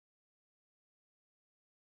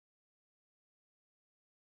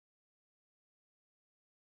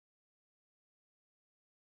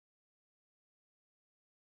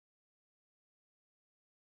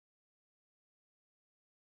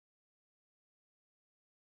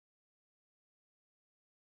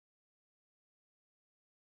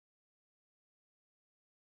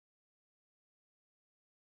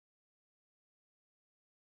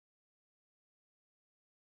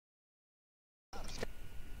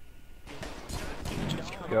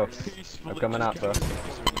Yo, I'm coming out, bro.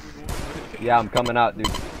 Yeah, I'm coming out, dude.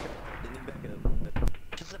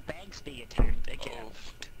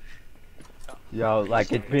 Yo,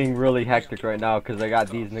 like, it's being really hectic right now because I got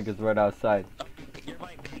these niggas right outside.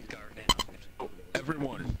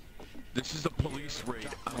 Everyone, this is a police raid.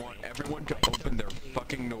 I want everyone to open their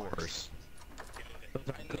fucking doors. Go.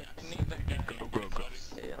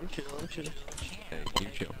 Hey, I'm chill. Hey, you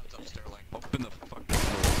chill. Open the fucking door.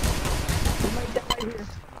 You might die here.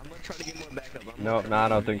 I'm gonna try to get more backup. Nope, nah, I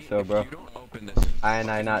don't think so, bro. If you don't open this,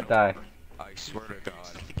 I not die. I swear to God.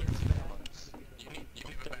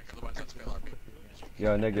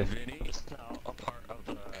 Yo, nigga. Vinny,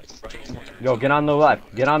 Yo, get on the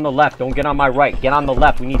left. Get on the left. Don't get on my right. Get on the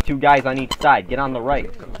left. We need 2 guys on each side. Get on the right.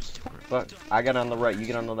 Fuck. I get on the right. You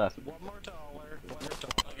get on the left. One more taller.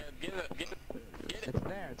 It's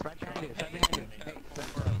there. It's right behind you. It's right behind you.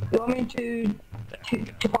 You want me to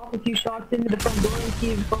pop a few shots into the front door and see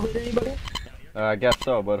if I hit anybody? I guess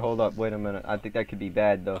so, but hold up. Wait a minute. I think that could be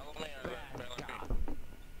bad, though.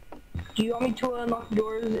 Do you want me to unlock the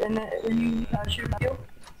doors and then you shoot you?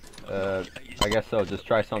 I guess so. Just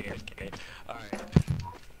try something.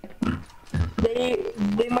 They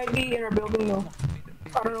might be in our building though.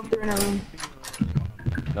 I don't know if they're in our room.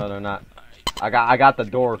 No, they're not. I got the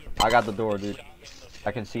door. I got the door, dude.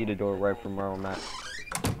 I can see the door right from where I'm at.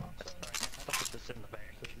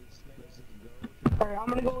 Alright, I'm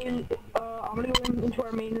gonna go into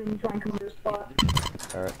our main room and try and convert a spot.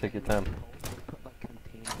 Alright, take your time.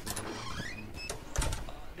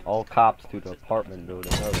 All cops to the apartment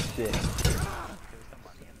building. Oh shit.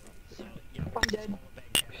 I'm dead.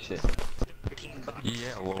 Shit.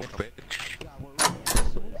 yeah, little bitch.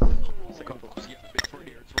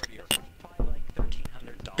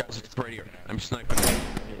 Guys, it's right here. I'm sniping.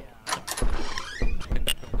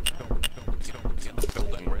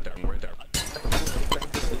 Building right there.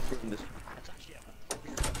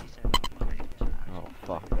 Oh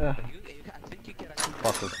fuck.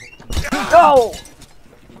 Fuck it. No!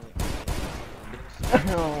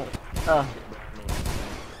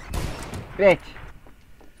 Bitch.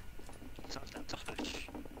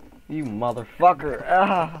 You motherfucker.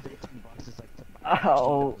 Ow.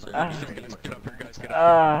 Ow.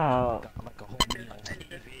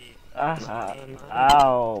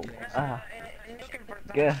 Ow.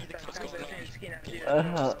 Good.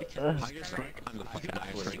 Highest rank, I'm the fucking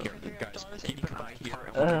highest rank here. Guys, keep an eye here.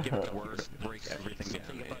 I'm gonna give the word, break everything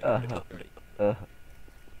down.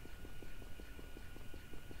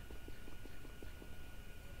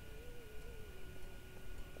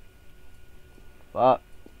 Fuck.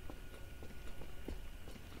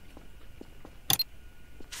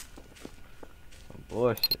 Some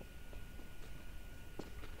bullshit.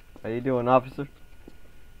 How you doing, officer?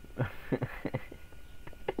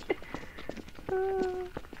 Oh,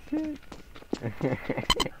 shit.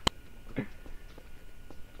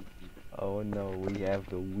 Oh no, we have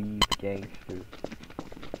the weed gangster.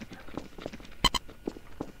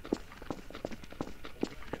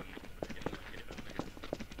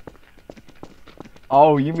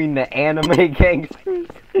 Oh, you mean the anime gangsters?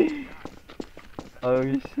 Oh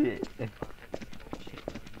shit.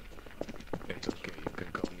 It's okay, you can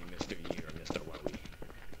call me Mr. Yi or Mr. Wowie.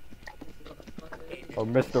 Or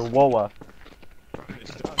Mr. Woa.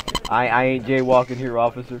 I ain't jaywalking here,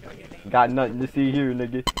 officer. Got nothing to see here,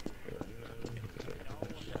 nigga.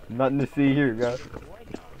 Nothing to see here, guys.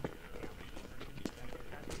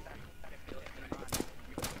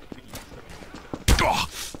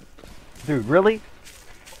 Dude, really?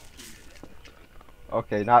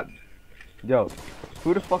 Okay, not... Yo,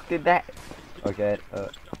 who the fuck did that? Okay,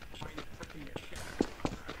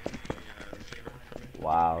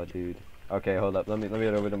 Wow, dude. Okay, hold up. Let me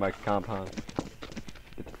get over to my compound.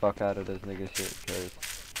 Get the fuck out of this nigga shit, cause...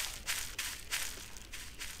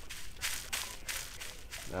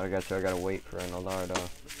 Now I gotta wait for an alarm, though.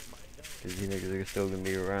 Cause you niggas are still gonna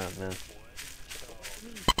be around, man.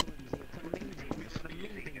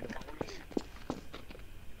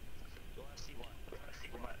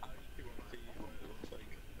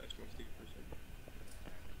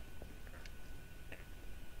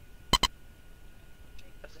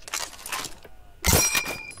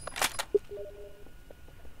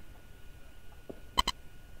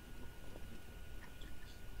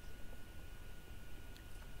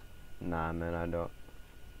 Nah, man, I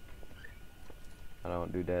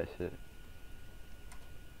don't do that shit.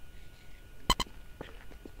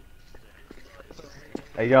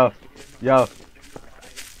 Hey, yo.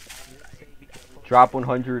 Drop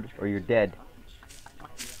 100 or you're dead.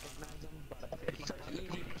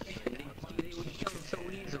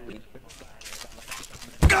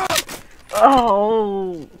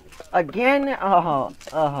 Oh, again? Oh.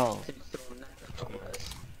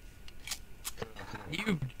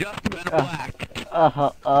 You've just been whacked.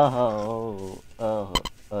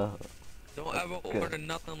 Don't ever order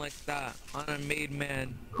nothing like that on a made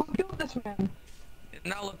man. Who killed this man?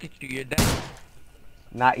 Now look at you, you're dead.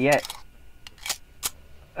 Not yet.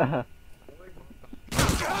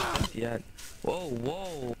 Yet. Whoa,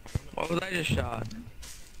 whoa. What was I just shot?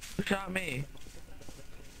 Who shot me?